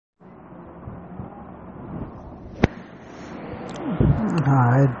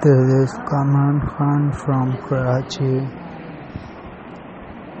Hi, this is Kamran Khan from Karachi,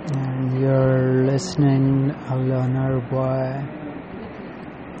 and you're listening a loner boy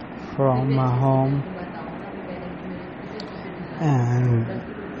from my home, and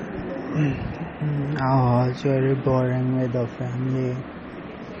I was very boring with the family,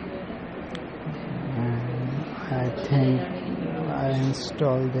 and I think I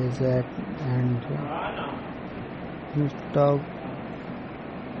installed this app and talk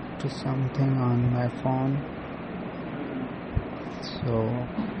to something on my phone. So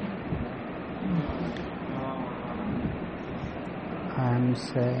I'm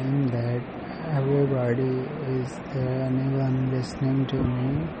saying that everybody, is there anyone listening to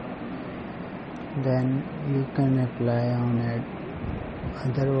me? Then you can reply on it.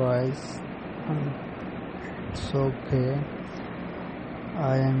 Otherwise, it's okay.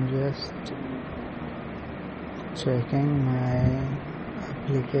 I am just checking my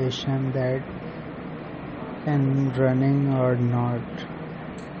application that can running or not,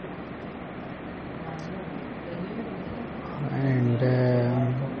 and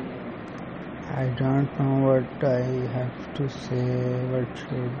I don't know what I have to say. What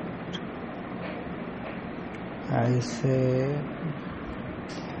should I say?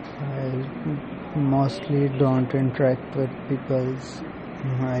 I mostly don't interact with people.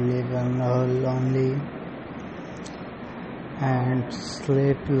 I live lonely and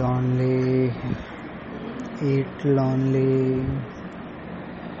sleep lonely, eat lonely,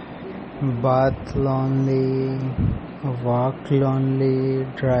 bath lonely, walk lonely,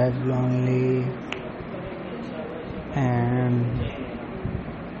 drive lonely, and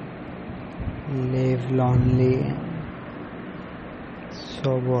live lonely.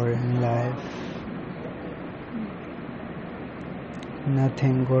 So boring life.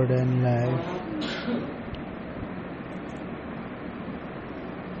 Nothing good in life.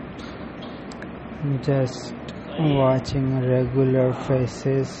 Just watching regular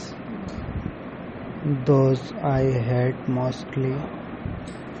faces, those I hate mostly.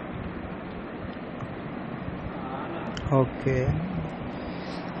 Okay,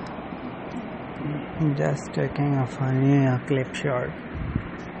 just taking a funny clip shot.